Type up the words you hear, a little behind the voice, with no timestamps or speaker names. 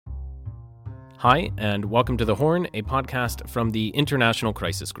Hi, and welcome to The Horn, a podcast from the International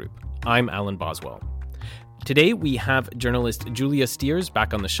Crisis Group. I'm Alan Boswell. Today, we have journalist Julia Steers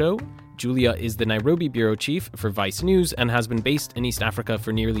back on the show. Julia is the Nairobi bureau chief for Vice News and has been based in East Africa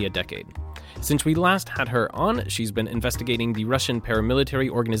for nearly a decade. Since we last had her on, she's been investigating the Russian paramilitary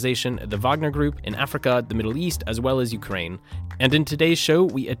organization, the Wagner Group, in Africa, the Middle East, as well as Ukraine. And in today's show,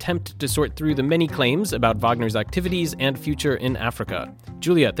 we attempt to sort through the many claims about Wagner's activities and future in Africa.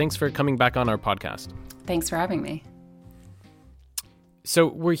 Julia, thanks for coming back on our podcast. Thanks for having me. So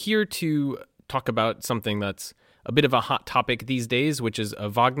we're here to talk about something that's a bit of a hot topic these days, which is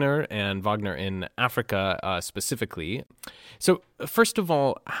Wagner and Wagner in Africa specifically. So first of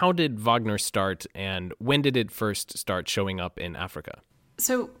all, how did Wagner start and when did it first start showing up in Africa?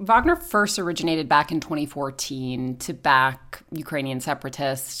 So Wagner first originated back in 2014 to back Ukrainian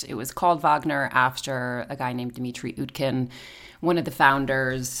separatists. It was called Wagner after a guy named Dmitry Utkin, one of the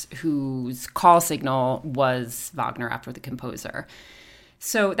founders whose call signal was Wagner after the composer.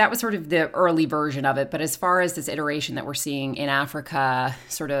 So that was sort of the early version of it. But as far as this iteration that we're seeing in Africa,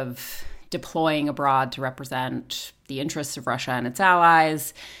 sort of deploying abroad to represent the interests of Russia and its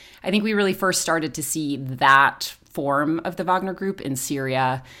allies, I think we really first started to see that form of the Wagner Group in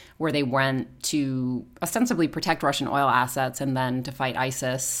Syria, where they went to ostensibly protect Russian oil assets and then to fight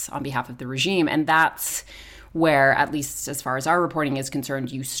ISIS on behalf of the regime. And that's where, at least as far as our reporting is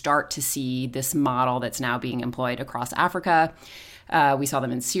concerned, you start to see this model that's now being employed across Africa. We saw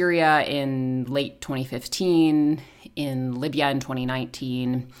them in Syria in late 2015, in Libya in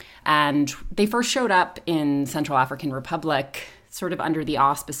 2019, and they first showed up in Central African Republic sort of under the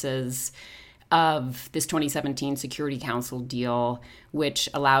auspices of this 2017 Security Council deal, which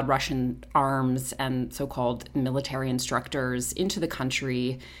allowed Russian arms and so-called military instructors into the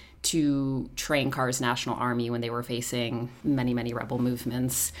country to train KAR's national army when they were facing many, many rebel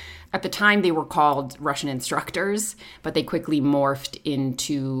movements. At the time, they were called Russian instructors, but they quickly morphed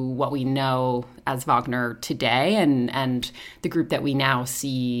into what we know as Wagner today, and the group that we now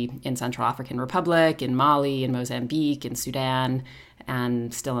see in Central African Republic, in Mali, in Mozambique, in Sudan,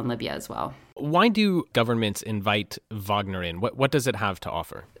 and still in Libya as well. Why do governments invite Wagner in? What does it have to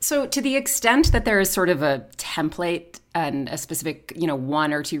offer? So to the extent that there is sort of a template and a specific,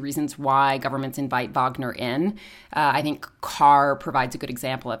 one or two reasons why governments invite Wagner in, I think KAR provides a good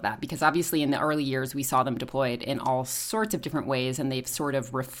example of that, because obviously in the early years we saw them deployed in all sorts of different ways, and they've sort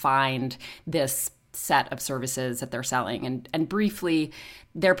of refined this set of services that they're selling. And briefly,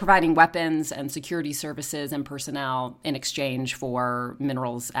 they're providing weapons and security services and personnel in exchange for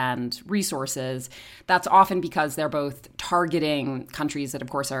minerals and resources. That's often because they're both targeting countries that, of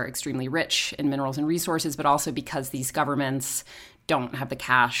course, are extremely rich in minerals and resources, but also because these governments don't have the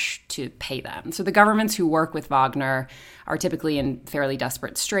cash to pay them. So the governments who work with Wagner are typically in fairly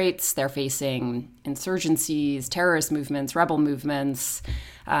desperate straits. They're facing insurgencies, terrorist movements, rebel movements.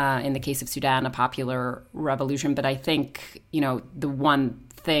 In the case of Sudan, a popular revolution. But I think, the one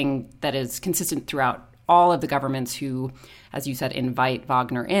thing that is consistent throughout all of the governments who, as you said, invite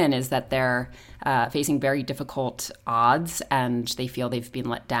Wagner in is that they're facing very difficult odds and they feel they've been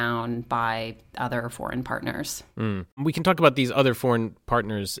let down by other foreign partners. We can talk about these other foreign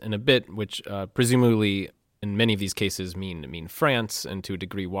partners in a bit, which presumably in many of these cases mean France and to a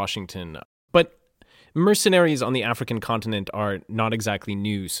degree Washington. But mercenaries on the African continent are not exactly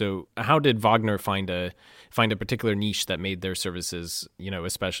new. So how did Wagner find a particular niche that made their services,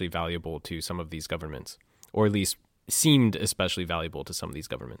 especially valuable to some of these governments, or at least seemed especially valuable to some of these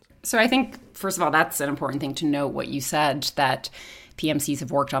governments? So I think, first of all, that's an important thing to note what you said, that PMCs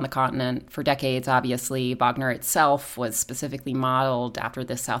have worked on the continent for decades. Obviously, Wagner itself was specifically modeled after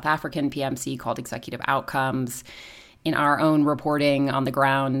this South African PMC called Executive Outcomes. In our own reporting on the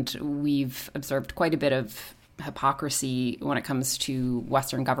ground, we've observed quite a bit of hypocrisy when it comes to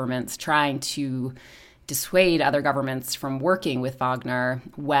Western governments trying to dissuade other governments from working with Wagner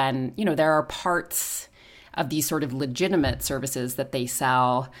when, there are parts of these sort of legitimate services that they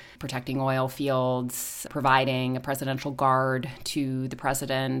sell, protecting oil fields, providing a presidential guard to the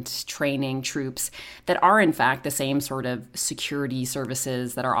president, training troops, that are in fact the same sort of security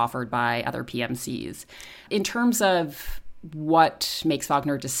services that are offered by other PMCs. In terms of what makes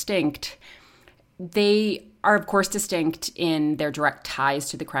Wagner distinct, they are, of course, distinct in their direct ties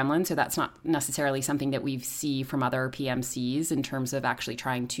to the Kremlin. So that's not necessarily something that we see from other PMCs in terms of actually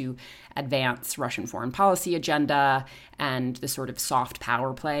trying to advance Russian foreign policy agenda and the sort of soft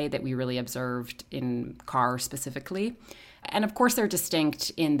power play that we really observed in KAR specifically. And of course, they're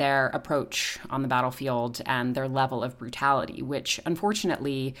distinct in their approach on the battlefield and their level of brutality, which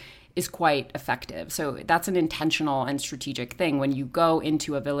unfortunately is quite effective. So that's an intentional and strategic thing. When you go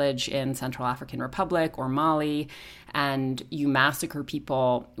into a village in Central African Republic or Mali and you massacre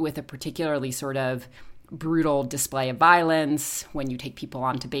people with a particularly sort of brutal display of violence, when you take people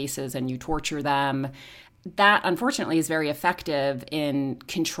onto bases and you torture them, that unfortunately is very effective in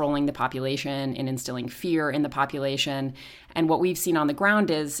controlling the population, in instilling fear in the population. And what we've seen on the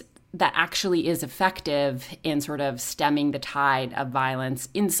ground is that actually is effective in sort of stemming the tide of violence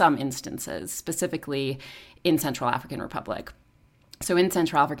in some instances, specifically in Central African Republic. So in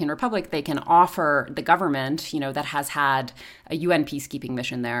Central African Republic, they can offer the government, that has had a UN peacekeeping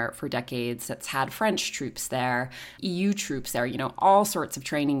mission there for decades, that's had French troops there, EU troops there, all sorts of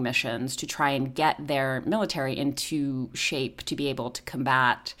training missions to try and get their military into shape to be able to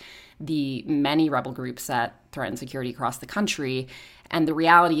combat the many rebel groups that threaten security across the country. And the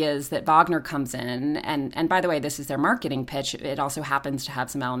reality is that Wagner comes in, and by the way, this is their marketing pitch. It also happens to have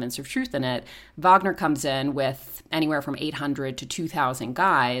some elements of truth in it. Wagner comes in with anywhere from 800 to 2,000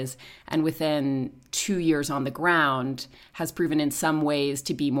 guys, and within 2 years on the ground has proven in some ways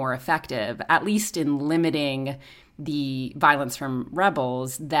to be more effective, at least in limiting the violence from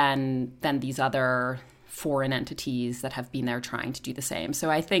rebels than these other foreign entities that have been there trying to do the same. So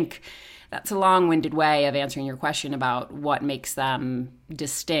I think that's a long-winded way of answering your question about what makes them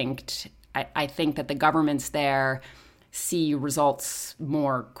distinct. I think that the governments there see results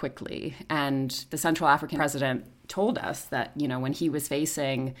more quickly. And the Central African president told us that, when he was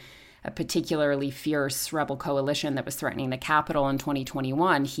facing a particularly fierce rebel coalition that was threatening the capital in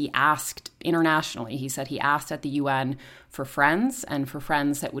 2021, he asked internationally, he said he asked at the UN for friends, and for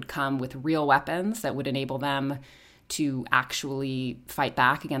friends that would come with real weapons that would enable them to actually fight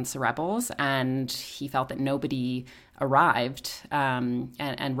back against the rebels. And he felt that nobody arrived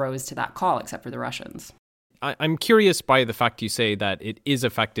and rose to that call except for the Russians. I'm curious by the fact you say that it is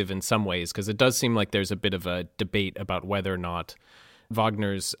effective in some ways, because it does seem like there's a bit of a debate about whether or not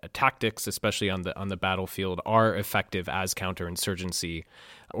Wagner's tactics, especially on the battlefield, are effective as counterinsurgency,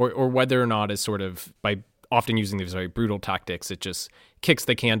 or whether or not, as sort of by often using these very brutal tactics, it just kicks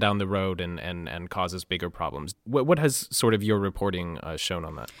the can down the road and causes bigger problems. What has sort of your reporting shown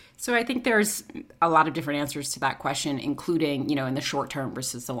on that? So I think there's a lot of different answers to that question, including, in the short term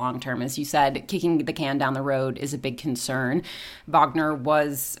versus the long term. As you said, kicking the can down the road is a big concern. Wagner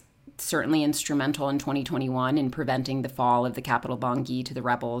was certainly instrumental in 2021 in preventing the fall of the capital Bangui to the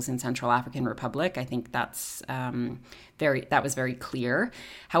rebels in Central African Republic. I think that was very clear.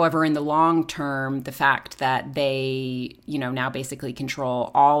 However, in the long term, the fact that they, now basically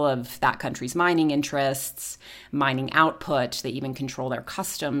control all of that country's mining interests, mining output, they even control their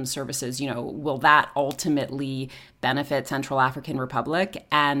customs services, will that ultimately benefit Central African Republic?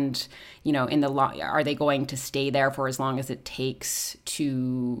 And, are they going to stay there for as long as it takes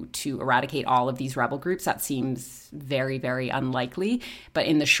to eradicate all of these rebel groups? That seems very, very unlikely. But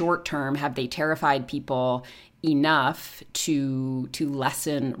in the short term, have they terrified people enough to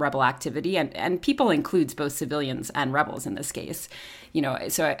lessen rebel activity? And people includes both civilians and rebels in this case. In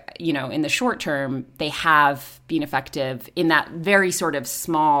the short term, they have been effective in that very sort of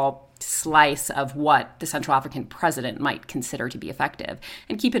small slice of what the Central African president might consider to be effective.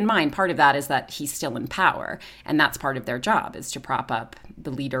 And keep in mind, part of that is that he's still in power, and that's part of their job, is to prop up the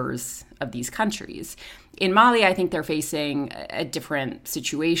leaders of these countries. In Mali, I think they're facing a different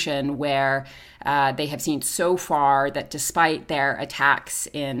situation where they have seen so far that despite their attacks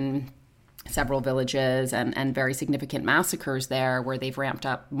in several villages and very significant massacres there where they've ramped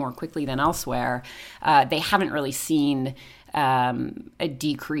up more quickly than elsewhere, they haven't really seen a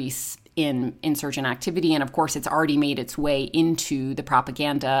decrease in insurgent activity. And of course, it's already made its way into the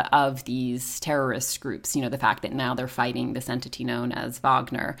propaganda of these terrorist groups, the fact that now they're fighting this entity known as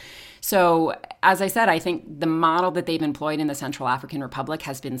Wagner. So, as I said, I think the model that they've employed in the Central African Republic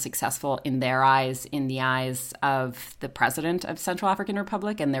has been successful in their eyes, in the eyes of the president of Central African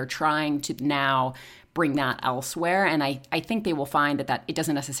Republic, and they're trying to now bring that elsewhere. And I think they will find that it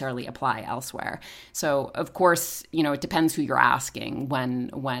doesn't necessarily apply elsewhere. So, of course, it depends who you're asking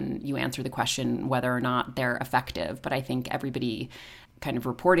when you answer the question whether or not they're effective. But I think everybody kind of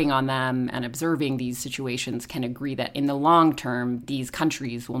reporting on them and observing these situations can agree that in the long term, these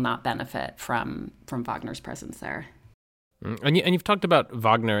countries will not benefit from Wagner's presence there. And you've talked about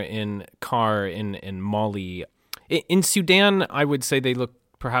Wagner in CAR in Mali. In Sudan, I would say they look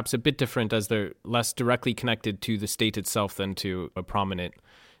perhaps a bit different, as they're less directly connected to the state itself than to a prominent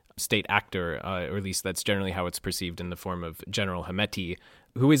state actor, or at least that's generally how it's perceived, in the form of General Hemeti,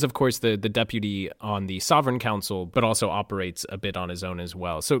 who is, of course, the deputy on the Sovereign Council, but also operates a bit on his own as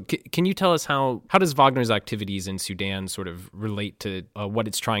well. So can you tell us how does Wagner's activities in Sudan sort of relate to what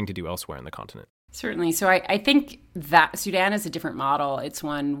it's trying to do elsewhere in the continent? Certainly. So I think that Sudan is a different model. It's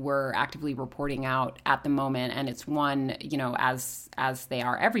one we're actively reporting out at the moment, and it's one, as they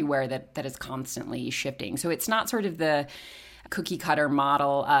are everywhere, that is constantly shifting. So it's not sort of the cookie cutter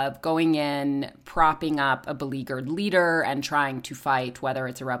model of going in, propping up a beleaguered leader and trying to fight, whether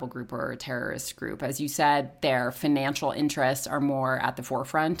it's a rebel group or a terrorist group. As you said, their financial interests are more at the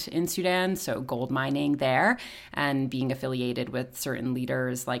forefront in Sudan, so gold mining there and being affiliated with certain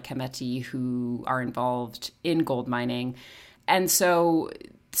leaders like Hemeti who are involved in gold mining. And so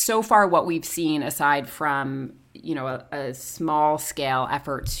far what we've seen, aside from, a small scale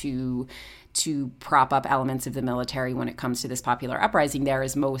effort to prop up elements of the military when it comes to this popular uprising, there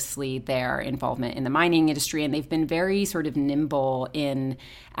is mostly their involvement in the mining industry. And they've been very sort of nimble in,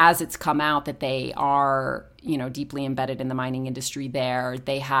 as it's come out that they are, deeply embedded in the mining industry there,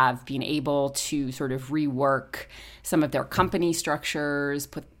 they have been able to sort of rework some of their company structures,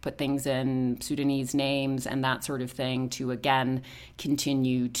 put things in Sudanese names and that sort of thing to, again,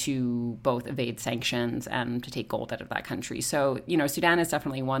 continue to both evade sanctions and to take gold out of that country. So, Sudan is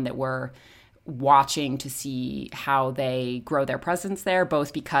definitely one that we're watching to see how they grow their presence there,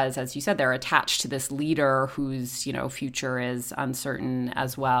 both because, as you said, they're attached to this leader whose, future is uncertain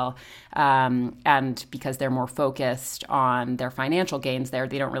as well. And because they're more focused on their financial gains there,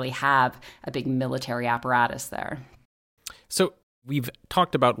 they don't really have a big military apparatus there. So we've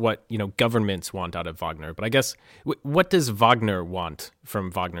talked about what, governments want out of Wagner, but I guess what does Wagner want from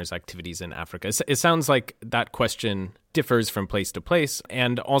Wagner's activities in Africa? It sounds like that question differs from place to place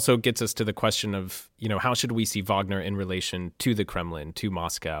and also gets us to the question of, how should we see Wagner in relation to the Kremlin, to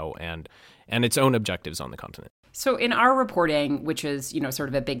Moscow, and its own objectives on the continent? So in our reporting, which is, sort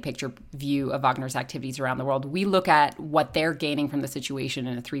of a big picture view of Wagner's activities around the world, we look at what they're gaining from the situation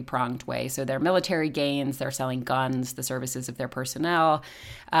in a three-pronged way. So their military gains, they're selling guns, the services of their personnel,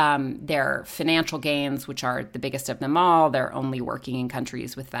 their financial gains, which are the biggest of them all. They're only working in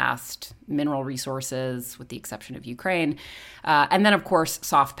countries with vast mineral resources, with the exception of Ukraine. And then, of course,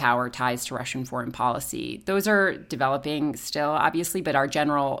 soft power ties to Russian foreign policy. Those are developing still, obviously, but are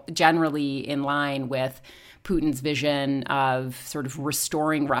generally in line with Putin's vision of sort of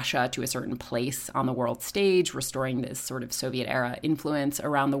restoring Russia to a certain place on the world stage, restoring this sort of Soviet-era influence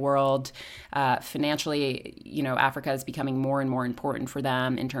around the world. Financially, Africa is becoming more and more important for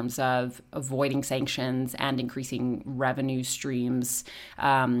them in terms of avoiding sanctions and increasing revenue streams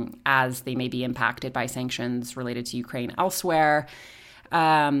as they may be impacted by sanctions related to Ukraine elsewhere.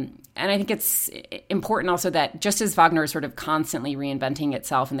 And I think it's important also that just as Wagner is sort of constantly reinventing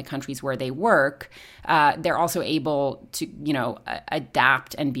itself in the countries where they work, they're also able to,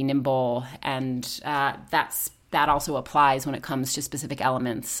 adapt and be nimble. And that also applies when it comes to specific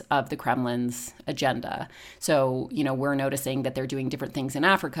elements of the Kremlin's agenda. So, we're noticing that they're doing different things in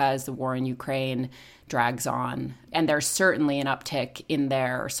Africa as the war in Ukraine drags on. And there's certainly an uptick in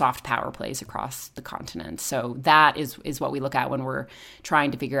their soft power plays across the continent. So that is what we look at when we're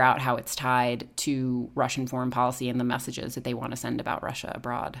trying to figure out how it's tied to Russian foreign policy and the messages that they want to send about Russia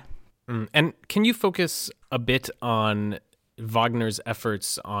abroad. And can you focus a bit on Wagner's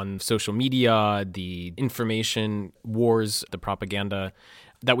efforts on social media, the information wars, the propaganda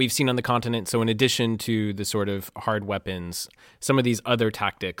that we've seen on the continent? So in addition to the sort of hard weapons, some of these other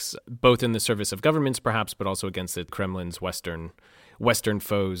tactics, both in the service of governments perhaps, but also against the Kremlin's Western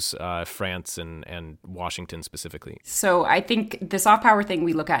foes, France and Washington specifically. So I think the soft power thing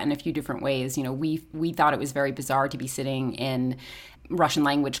we look at in a few different ways. We thought it was very bizarre to be sitting in Russian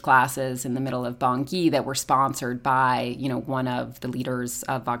language classes in the middle of Bangui that were sponsored by, one of the leaders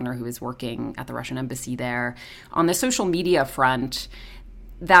of Wagner who is working at the Russian embassy there. On the social media front,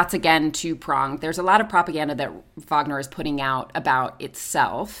 that's, again, two-pronged. There's a lot of propaganda that Wagner is putting out about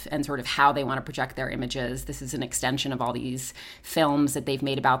itself and sort of how they want to project their images. This is an extension of all these films that they've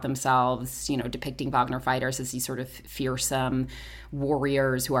made about themselves, depicting Wagner fighters as these sort of fearsome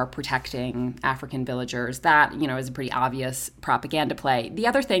warriors who are protecting African villagers. That, is a pretty obvious propaganda play. The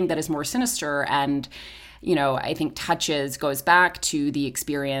other thing that is more sinister and I think goes back to the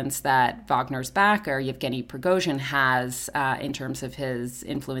experience that Wagner's backer, Yevgeny Prigozhin, has in terms of his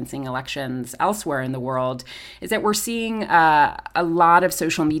influencing elections elsewhere in the world, is that we're seeing a lot of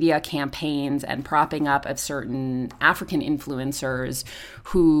social media campaigns and propping up of certain African influencers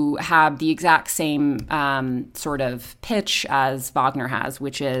who have the exact same sort of pitch as Wagner has,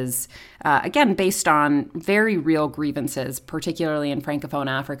 which is, again, based on very real grievances, particularly in Francophone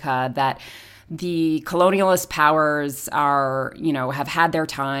Africa, that the colonialist powers have had their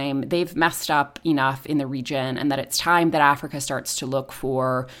time. They've messed up enough in the region, and that it's time that Africa starts to look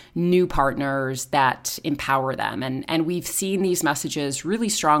for new partners that empower them. And we've seen these messages really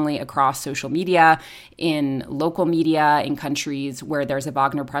strongly across social media, in local media, in countries where there's a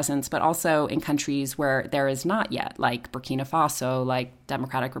Wagner presence, but also in countries where there is not yet, like Burkina Faso, like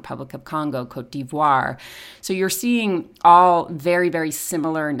Democratic Republic of Congo, Cote d'Ivoire. So you're seeing all very, very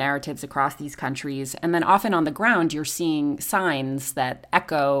similar narratives across these countries. And then often on the ground, you're seeing signs that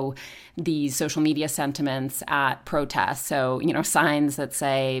echo these social media sentiments at protests. So, signs that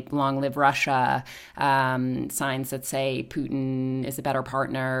say, long live Russia, signs that say Putin is a better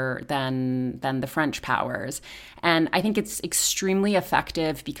partner than the French powers. And I think it's extremely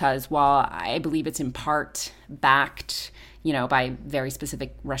effective because while I believe it's in part backed by very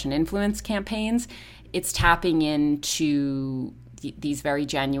specific Russian influence campaigns, it's tapping into these very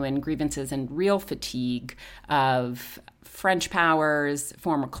genuine grievances and real fatigue of French powers,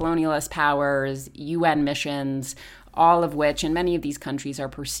 former colonialist powers, UN missions, all of which in many of these countries are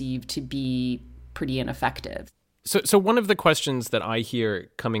perceived to be pretty ineffective. So one of the questions that I hear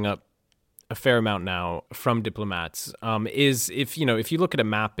coming up a fair amount now from diplomats is if you look at a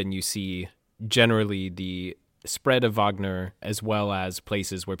map and you see generally the spread of Wagner, as well as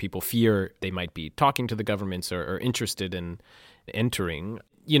places where people fear they might be talking to the governments or interested in entering,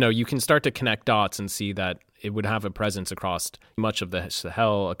 you can start to connect dots and see that it would have a presence across much of the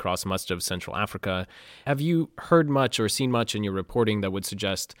Sahel, across much of Central Africa. Have you heard much or seen much in your reporting that would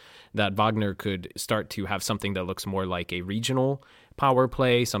suggest that Wagner could start to have something that looks more like a regional power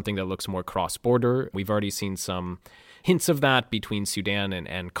play, something that looks more cross-border? We've already seen some hints of that between Sudan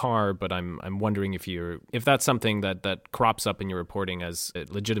and CAR, but I'm wondering if that's something that crops up in your reporting as a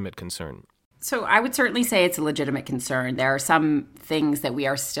legitimate concern. So I would certainly say it's a legitimate concern. There are some things that we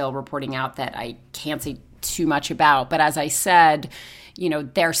are still reporting out that I can't say too much about, but as I said,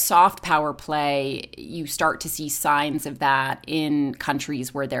 their soft power play, you start to see signs of that in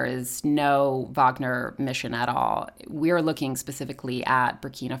countries where there is no Wagner mission at all. We're looking specifically at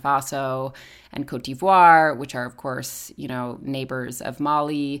Burkina Faso and Cote d'Ivoire, which are, of course, neighbors of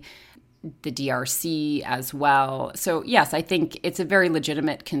Mali, the DRC as well. So yes, I think it's a very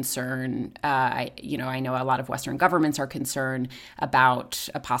legitimate concern. I know a lot of Western governments are concerned about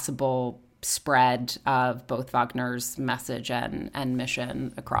a possible spread of both Wagner's message and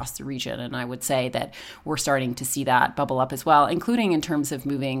mission across the region. And I would say that we're starting to see that bubble up as well, including in terms of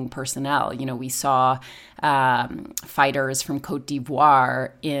moving personnel. We saw fighters from Cote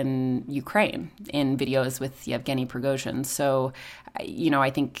d'Ivoire in Ukraine in videos with Yevgeny Prigozhin. So, I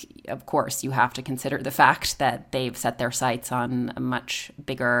think, of course, you have to consider the fact that they've set their sights on a much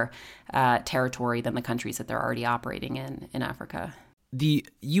bigger territory than the countries that they're already operating in Africa. The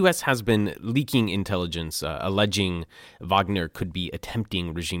U.S. has been leaking intelligence alleging Wagner could be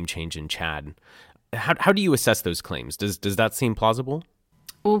attempting regime change in Chad. How do you assess those claims? Does that seem plausible?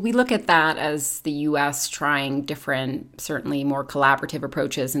 Well, we look at that as the U.S. trying different, certainly more collaborative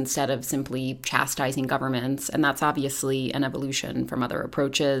approaches instead of simply chastising governments. And that's obviously an evolution from other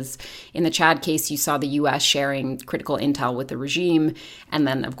approaches. In the Chad case, you saw the U.S. sharing critical intel with the regime, and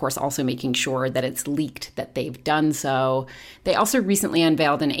then, of course, also making sure that it's leaked that they've done so. They also recently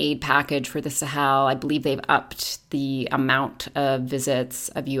unveiled an aid package for the Sahel. I believe they've upped the amount of visits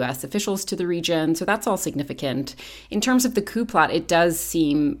of U.S. officials to the region. So that's all significant. In terms of the coup plot, it does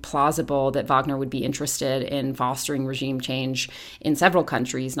seem plausible that Wagner would be interested in fostering regime change in several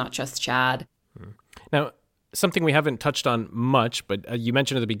countries, not just Chad. Now, something we haven't touched on much, but you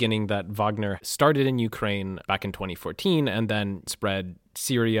mentioned at the beginning that Wagner started in Ukraine back in 2014 and then spread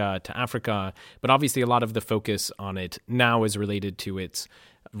Syria to Africa. But obviously a lot of the focus on it now is related to its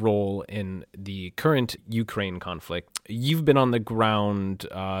role in the current Ukraine conflict. You've been on the ground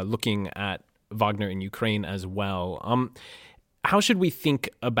looking at Wagner in Ukraine as well. How should we think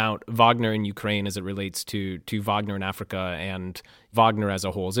about Wagner in Ukraine as it relates to Wagner in Africa and Wagner as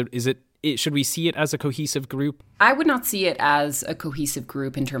a whole? Should we see it as a cohesive group? I would not see it as a cohesive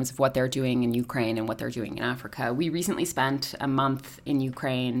group in terms of what they're doing in Ukraine and what they're doing in Africa. We recently spent a month in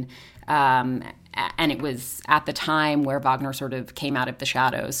Ukraine, And it was at the time where Wagner sort of came out of the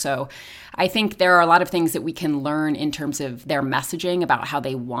shadows. So I think there are a lot of things that we can learn in terms of their messaging about how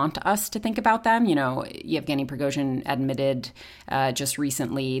they want us to think about them. You know, Yevgeny Prigozhin admitted just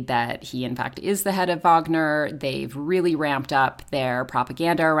recently that he, in fact, is the head of Wagner. They've really ramped up their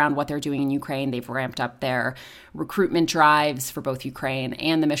propaganda around what they're doing in Ukraine. They've ramped up their recruitment drives for both Ukraine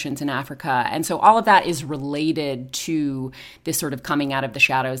and the missions in Africa. And so all of that is related to this sort of coming out of the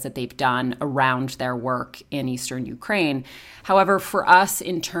shadows that they've done around their work in eastern Ukraine. However, for us,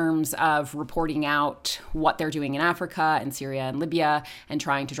 in terms of reporting out what they're doing in Africa and Syria and Libya and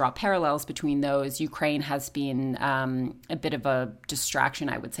trying to draw parallels between those, Ukraine has been a bit of a distraction,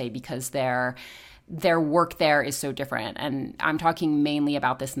 I would say, because their work there is so different. And I'm talking mainly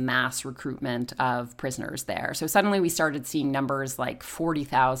about this mass recruitment of prisoners there. So suddenly we started seeing numbers like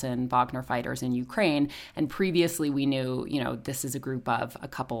 40,000 Wagner fighters in Ukraine. And previously we knew, you know, this is a group of a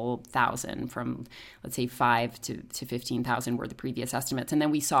couple thousand, from, let's say, 5,000 to 15,000 were the previous estimates. And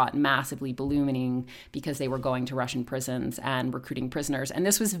then we saw it massively ballooning because they were going to Russian prisons and recruiting prisoners. And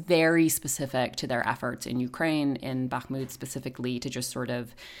this was very specific to their efforts in Ukraine, in Bakhmut specifically, to just sort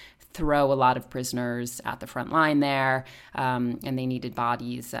of throw a lot of prisoners at the front line there, and they needed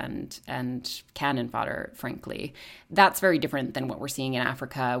bodies and cannon fodder, frankly. That's very different than what we're seeing in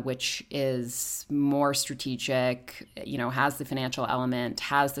Africa, which is more strategic, you know, has the financial element,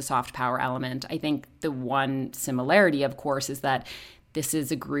 has the soft power element. I think the one similarity, of course, is that this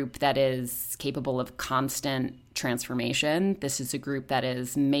is a group that is capable of constant transformation. This is a group that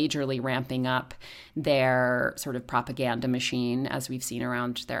is majorly ramping up their sort of propaganda machine, as we've seen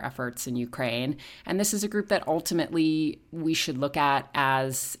around their efforts in Ukraine. And this is a group that ultimately we should look at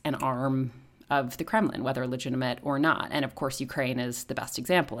as an arm of the Kremlin, whether legitimate or not. And of course, Ukraine is the best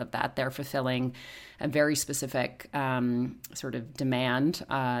example of that. They're fulfilling a very specific sort of demand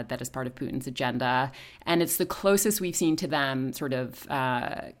that is part of Putin's agenda. And it's the closest we've seen to them sort of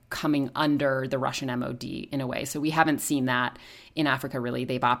coming under the Russian MOD in a way. So we haven't seen that in Africa, really.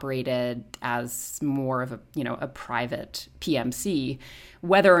 They've operated as more of a private PMC.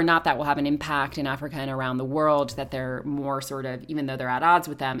 Whether or not that will have an impact in Africa and around the world, that they're more sort of, even though they're at odds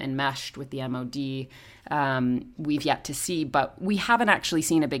with them, enmeshed with the MOD, we've yet to see. But we haven't actually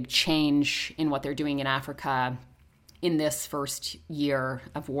seen a big change in what they're doing in Africa in this first year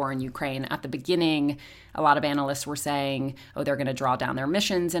of war in Ukraine. At the beginning, a lot of analysts were saying, oh, they're going to draw down their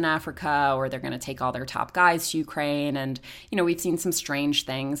missions in Africa, or they're going to take all their top guys to Ukraine. And, you know, we've seen some strange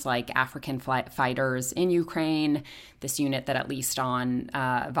things like African fighters in Ukraine, this unit that at least on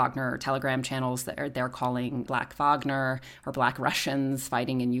Wagner Telegram channels that they're calling Black Wagner or Black Russians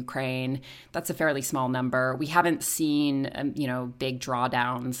fighting in Ukraine. That's a fairly small number. We haven't seen, big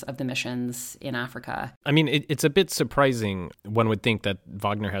drawdowns of the missions in Africa. I mean, it's a bit surprising. One would think that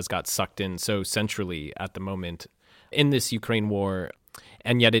Wagner has got sucked in so centrally at the moment in this Ukraine war,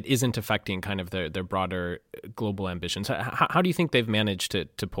 and yet it isn't affecting kind of their broader global ambitions. How do you think they've managed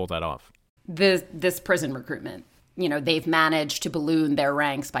to pull that off? This prison recruitment. You know, they've managed to balloon their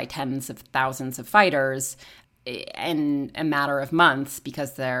ranks by tens of thousands of fighters in a matter of months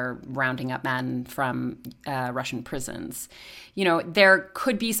because they're rounding up men from Russian prisons. You know, there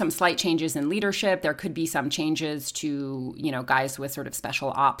could be some slight changes in leadership. There could be some changes to, guys with sort of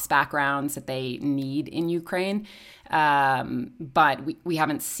special ops backgrounds that they need in Ukraine. But we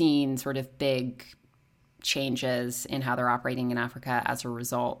haven't seen sort of big changes in how they're operating in Africa as a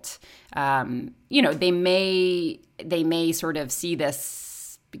result. They may sort of see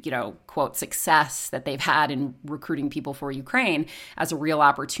this, quote, success that they've had in recruiting people for Ukraine as a real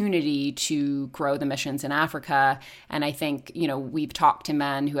opportunity to grow the missions in Africa. And I think, we've talked to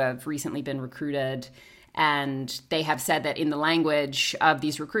men who have recently been recruited, and they have said that in the language of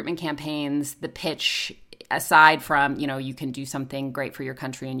these recruitment campaigns, the pitch, aside from, you can do something great for your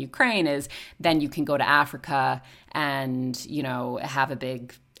country in Ukraine, is then you can go to Africa and, have a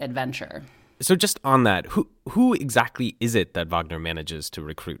big adventure. So just on that, who exactly is it that Wagner manages to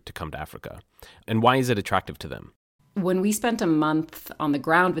recruit to come to Africa? And why is it attractive to them? When we spent a month on the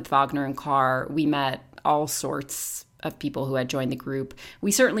ground with Wagner and Carr, we met all sorts of people who had joined the group.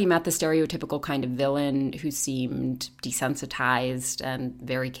 We certainly met the stereotypical kind of villain who seemed desensitized and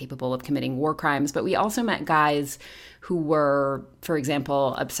very capable of committing war crimes, but we also met guys who were, for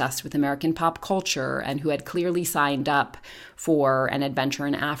example, obsessed with American pop culture and who had clearly signed up for an adventure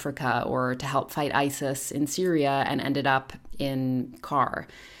in Africa or to help fight ISIS in Syria and ended up in Carr.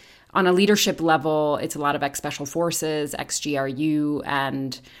 On a leadership level, it's a lot of ex-special forces, ex-GRU,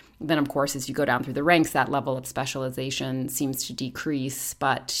 and then, of course, as you go down through the ranks, that level of specialization seems to decrease,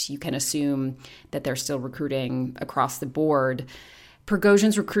 but you can assume that they're still recruiting across the board.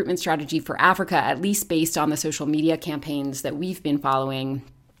 Prigozhin's recruitment strategy for Africa, at least based on the social media campaigns that we've been following,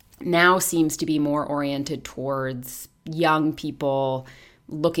 now seems to be more oriented towards young people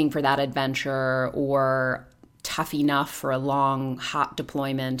looking for that adventure or tough enough for a long, hot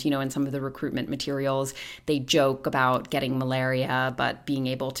deployment. In some of the recruitment materials, they joke about getting malaria, but being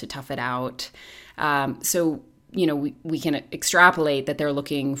able to tough it out. We can extrapolate that they're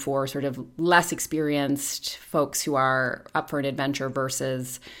looking for sort of less experienced folks who are up for an adventure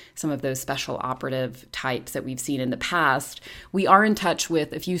versus some of those special operative types that we've seen in the past. We are in touch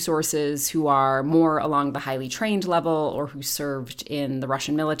with a few sources who are more along the highly trained level or who served in the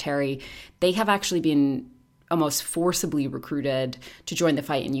Russian military. They have actually been almost forcibly recruited to join the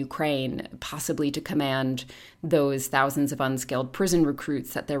fight in Ukraine, possibly to command those thousands of unskilled prison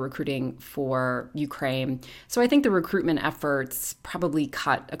recruits that they're recruiting for Ukraine. So I think the recruitment efforts probably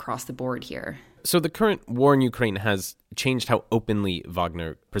cut across the board here. So the current war in Ukraine has changed how openly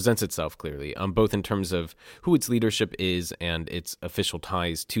Wagner presents itself, clearly, both in terms of who its leadership is and its official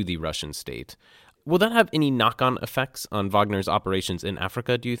ties to the Russian state. Will that have any knock-on effects on Wagner's operations in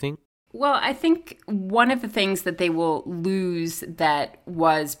Africa, do you think? Well, I think one of the things that they will lose that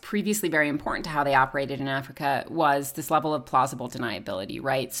was previously very important to how they operated in Africa was this level of plausible deniability,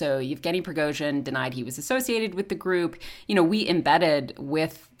 right? So Yevgeny Prigozhin denied he was associated with the group. We embedded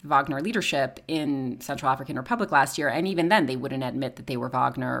with Wagner leadership in Central African Republic last year, and even then they wouldn't admit that they were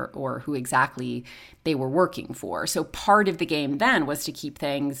Wagner or who exactly they were working for. So part of the game then was to keep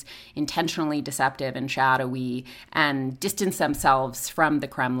things intentionally deceptive and shadowy and distance themselves from the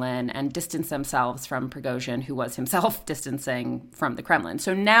Kremlin and distance themselves from Prigozhin, who was himself distancing from the Kremlin.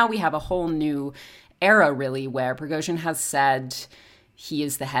 So now we have a whole new era, really, where Prigozhin has said he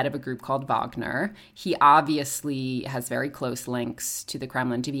is the head of a group called Wagner. He obviously has very close links to the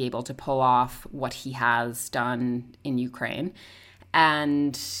Kremlin to be able to pull off what he has done in Ukraine.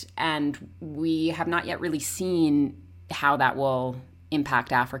 And we have not yet really seen how that will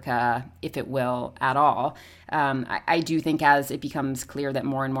impact Africa, if it will at all. I do think as it becomes clear that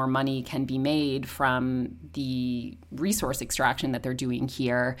more and more money can be made from the resource extraction that they're doing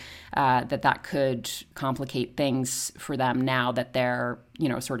here, that could complicate things for them now that they're,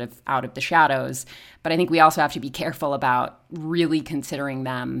 sort of out of the shadows. But I think we also have to be careful about really considering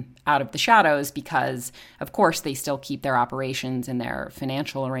them out of the shadows because, of course, they still keep their operations and their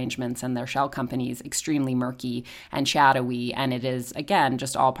financial arrangements and their shell companies extremely murky and shadowy. And it is, again,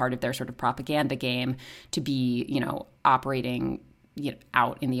 just all part of their sort of propaganda game to be, operating,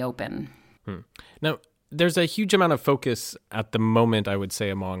 out in the open. Now, there's a huge amount of focus at the moment, I would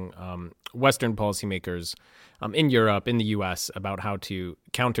say, among Western policymakers in Europe, in the U.S., about how to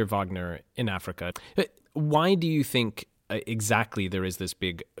counter Wagner in Africa. Why do you think exactly there is this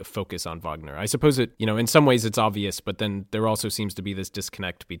big focus on Wagner? I suppose it, in some ways it's obvious, but then there also seems to be this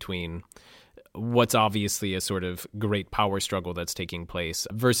disconnect between what's obviously a sort of great power struggle that's taking place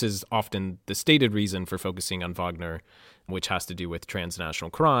versus often the stated reason for focusing on Wagner, which has to do with transnational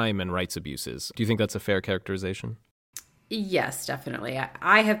crime and rights abuses. Do you think that's a fair characterization? Yes, definitely.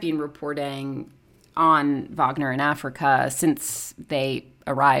 I have been reporting on Wagner in Africa since they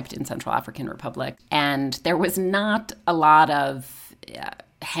arrived in Central African Republic, and there was not a lot of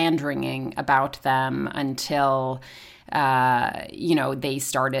hand-wringing about them until they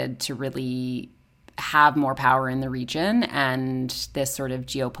started to really have more power in the region, and this sort of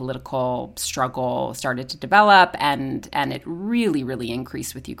geopolitical struggle started to develop, and it really, really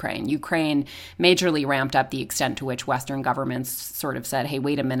increased with Ukraine. Ukraine majorly ramped up the extent to which Western governments sort of said, hey,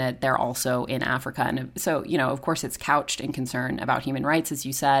 wait a minute, they're also in Africa. And so, of course, it's couched in concern about human rights, as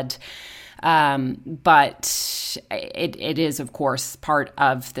you said. But it is, of course, part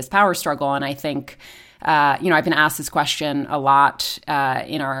of this power struggle. And I think I've been asked this question a lot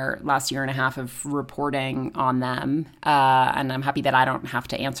in our last year and a half of reporting on them. And I'm happy that I don't have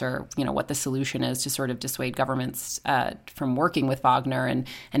to answer, what the solution is to sort of dissuade governments from working with Wagner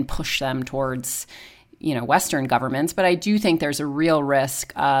and push them towards, Western governments. But I do think there's a real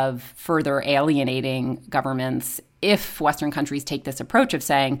risk of further alienating governments if Western countries take this approach of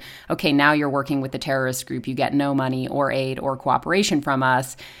saying, okay, now you're working with the terrorist group, you get no money or aid or cooperation from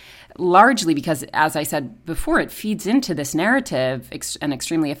us. Largely because, as I said before, it feeds into this narrative, an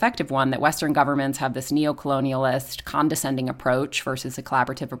extremely effective one, that Western governments have this neo-colonialist, condescending approach versus a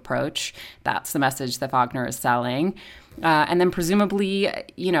collaborative approach. That's the message that Wagner is selling. And then presumably,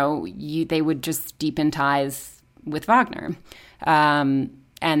 they would just deepen ties with Wagner.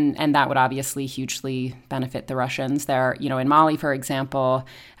 And that would obviously hugely benefit the Russians. There, in Mali, for example,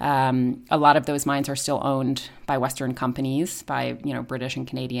 a lot of those mines are still owned by Western companies, by, British and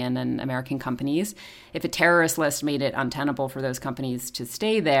Canadian and American companies. If a terrorist list made it untenable for those companies to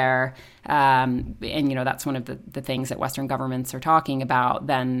stay there, and, that's one of the things that Western governments are talking about,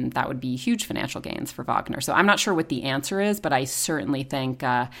 then that would be huge financial gains for Wagner. So I'm not sure what the answer is, but I certainly think,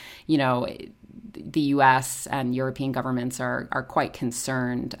 the U.S. and European governments are quite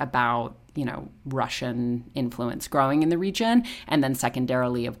concerned about, Russian influence growing in the region, and then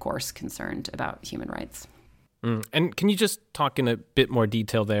secondarily, of course, concerned about human rights. And can you just talk in a bit more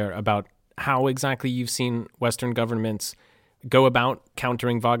detail there about how exactly you've seen Western governments go about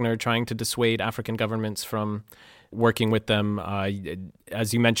countering Wagner, trying to dissuade African governments from working with them?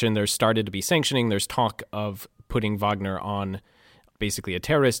 As you mentioned, there's started to be sanctioning. There's talk of putting Wagner on basically a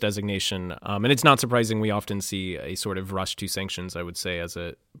terrorist designation. And it's not surprising we often see a sort of rush to sanctions, I would say, as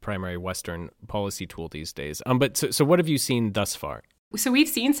a primary Western policy tool these days. But so what have you seen thus far? So we've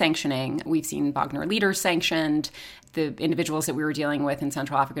seen sanctioning. We've seen Wagner leaders sanctioned. The individuals that we were dealing with in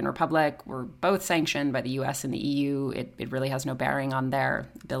Central African Republic were both sanctioned by the U.S. and the EU. It really has no bearing on their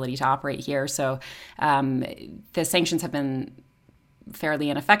ability to operate here. So the sanctions have been fairly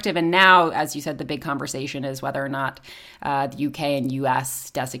ineffective. And now, as you said, the big conversation is whether or not the UK and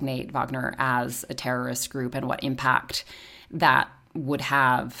US designate Wagner as a terrorist group and what impact that would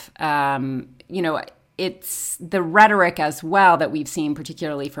have. It's the rhetoric as well that we've seen,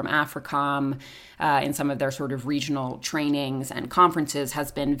 particularly from AFRICOM in some of their sort of regional trainings and conferences,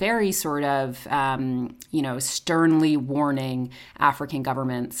 has been very sort of, sternly warning African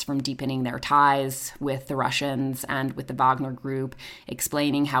governments from deepening their ties with the Russians and with the Wagner group,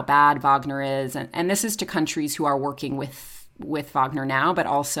 explaining how bad Wagner is. And this is to countries who are working with Wagner now, but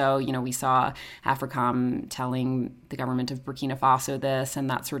also, we saw AFRICOM telling the government of Burkina Faso this and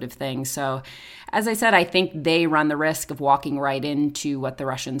that sort of thing. So, as I said, I think they run the risk of walking right into what the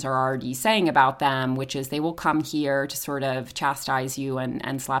Russians are already saying about them, which is they will come here to sort of chastise you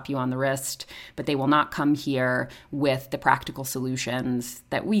and slap you on the wrist, but they will not come here with the practical solutions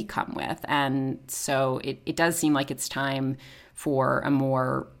that we come with. And so it does seem like it's time for a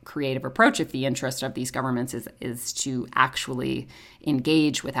more creative approach if the interest of these governments is to actually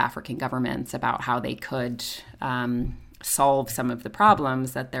engage with African governments about how they could solve some of the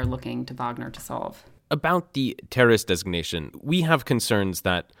problems that they're looking to Wagner to solve. About the terrorist designation, we have concerns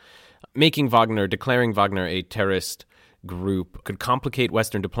that declaring Wagner a terrorist group could complicate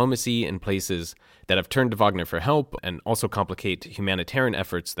Western diplomacy in places that have turned to Wagner for help and also complicate humanitarian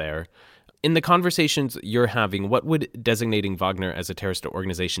efforts there. In the conversations you're having, what would designating Wagner as a terrorist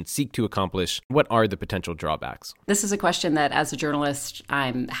organization seek to accomplish? What are the potential drawbacks? This is a question that, as a journalist,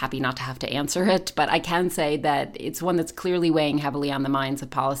 I'm happy not to have to answer it, but I can say that it's one that's clearly weighing heavily on the minds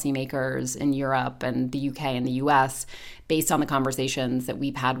of policymakers in Europe and the UK and the US, based on the conversations that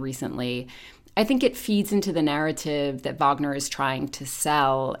we've had recently. I think it feeds into the narrative that Wagner is trying to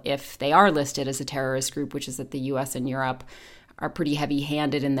sell if they are listed as a terrorist group, which is that the US and Europe are pretty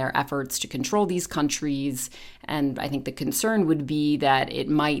heavy-handed in their efforts to control these countries. And I think the concern would be that it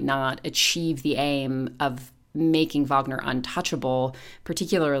might not achieve the aim of making Wagner untouchable,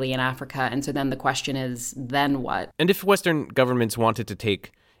 particularly in Africa. And so then the question is, then what? And if Western governments wanted to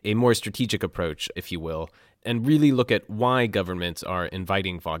take a more strategic approach, if you will, and really look at why governments are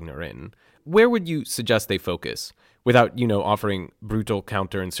inviting Wagner in, where would you suggest they focus without, offering brutal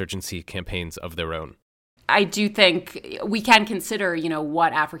counterinsurgency campaigns of their own? I do think we can consider,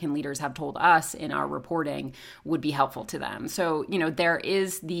 what African leaders have told us in our reporting would be helpful to them. So, there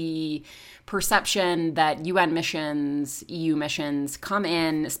is the perception that UN missions, EU missions come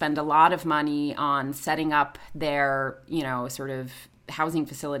in, spend a lot of money on setting up their, sort of housing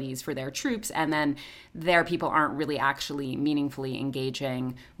facilities for their troops, and then their people aren't really actually meaningfully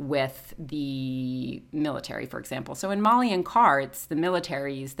engaging with the military, for example. So in Mali and CAR, it's the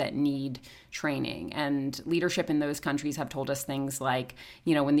militaries that need training, and leadership in those countries have told us things like,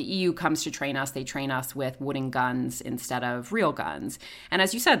 when the EU comes to train us, they train us with wooden guns instead of real guns. And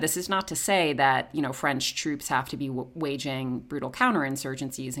as you said, this is not to say that, French troops have to be waging brutal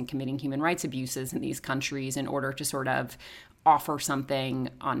counterinsurgencies and committing human rights abuses in these countries in order to sort of offer something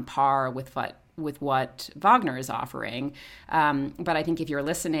on par with what Wagner is offering. But I think if you're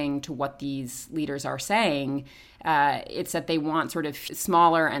listening to what these leaders are saying, it's that they want sort of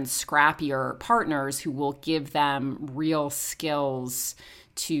smaller and scrappier partners who will give them real skills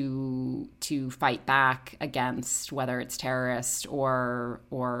to fight back against whether it's terrorist or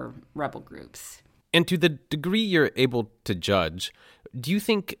rebel groups. And to the degree you're able to judge, do you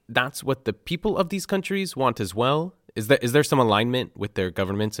think that's what the people of these countries want as well? Is there some alignment with their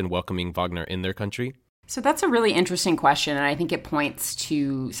governments in welcoming Wagner in their country? So that's a really interesting question, and I think it points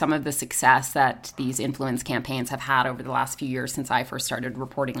to some of the success that these influence campaigns have had over the last few years since I first started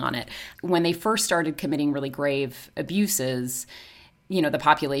reporting on it. When they first started committing really grave abuses, the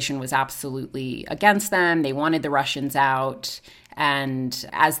population was absolutely against them. They wanted the Russians out. And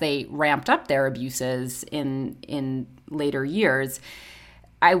as they ramped up their abuses in later years,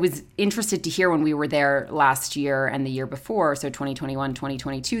 I was interested to hear when we were there last year and the year before, so 2021,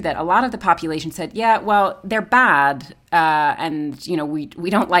 2022, that a lot of the population said, yeah, well, they're bad, and we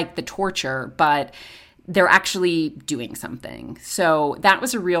don't like the torture, but they're actually doing something. So that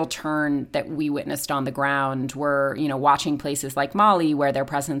was a real turn that we witnessed on the ground. We're, watching places like Mali, where their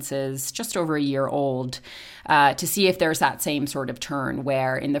presence is just over a year old, to see if there's that same sort of turn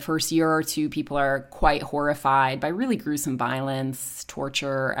where in the first year or two, people are quite horrified by really gruesome violence,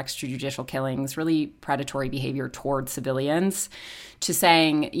 torture, extrajudicial killings, really predatory behavior towards civilians, to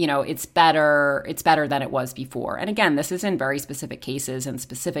saying, it's better than it was before. And again, this is in very specific cases and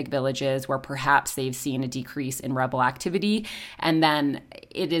specific villages where perhaps they've seen a decrease in rebel activity. And then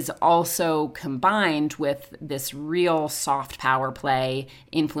it is also combined with this real soft power play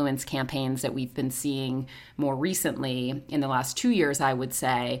influence campaigns that we've been seeing more recently in the last 2 years, I would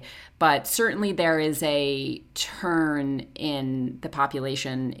say. But certainly there is a turn in the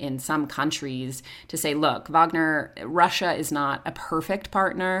population in some countries to say, look, Russia is not a perfect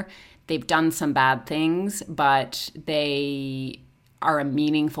partner. They've done some bad things, but they are a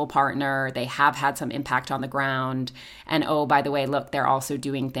meaningful partner. They have had some impact on the ground. And oh, by the way, look, they're also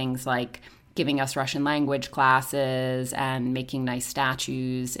doing things like giving us Russian language classes and making nice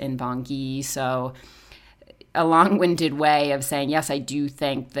statues in Bangui. So a long-winded way of saying, yes, I do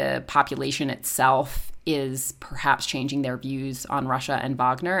think the population itself is perhaps changing their views on Russia and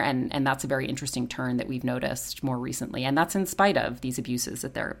Wagner, and that's a very interesting turn that we've noticed more recently, and that's in spite of these abuses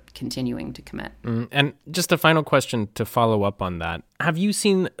that they're continuing to commit. And just a final question to follow up on that. Have you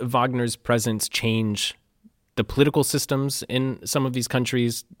seen Wagner's presence change the political systems in some of these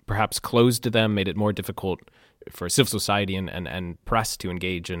countries, perhaps closed to them, made it more difficult for civil society and press to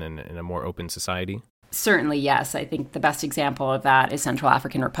engage in a more open society? Certainly, yes. I think the best example of that is Central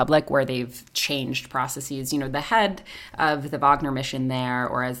African Republic, where they've changed processes. The head of the Wagner mission there,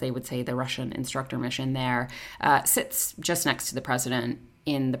 or as they would say, the Russian instructor mission there, sits just next to the president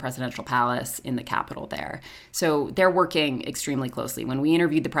in the presidential palace in the capital there. So they're working extremely closely. When we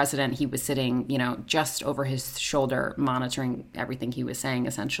interviewed the president, he was sitting, just over his shoulder, monitoring everything he was saying,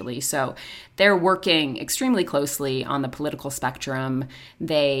 essentially. So they're working extremely closely on the political spectrum.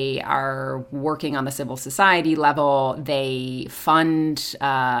 They are working on the civil society level. They fund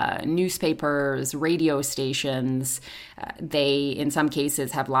newspapers, radio stations. They, in some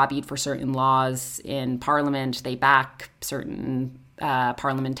cases, have lobbied for certain laws in parliament. They back certain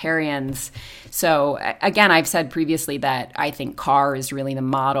parliamentarians. So again, I've said previously that I think CAR is really the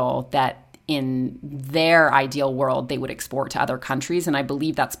model that in their ideal world they would export to other countries. And I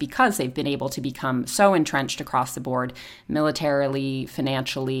believe that's because they've been able to become so entrenched across the board, militarily,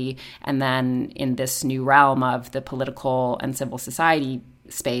 financially, and then in this new realm of the political and civil society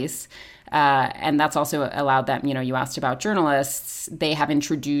space. And that's also allowed them, you asked about journalists, they have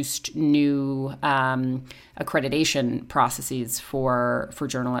introduced new accreditation processes for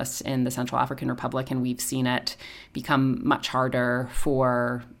journalists in the Central African Republic, and we've seen it become much harder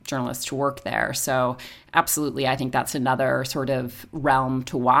for journalists to work there. So absolutely, I think that's another sort of realm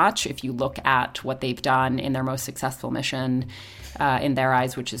to watch. If you look at what they've done in their most successful mission, in their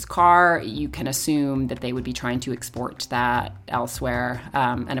eyes, which is CAR, you can assume that they would be trying to export that elsewhere.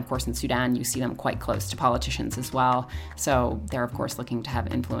 And of course, in Sudan, you see them quite close to politicians as well. So they're, of course, looking to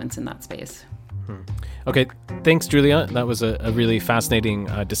have influence in that space. Okay, thanks, Julia. That was a really fascinating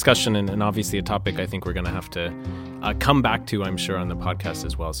discussion and obviously a topic I think we're going to have to come back to, I'm sure, on the podcast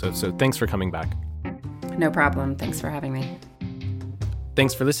as well. So thanks for coming back. No problem. Thanks for having me.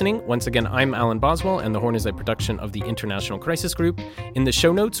 Thanks for listening. Once again, I'm Alan Boswell, and The Horn is a production of the International Crisis Group. In the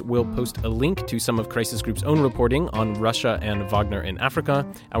show notes, we'll post a link to some of Crisis Group's own reporting on Russia and Wagner in Africa.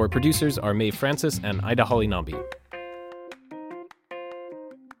 Our producers are Mae Francis and Ida Holly-Nambi.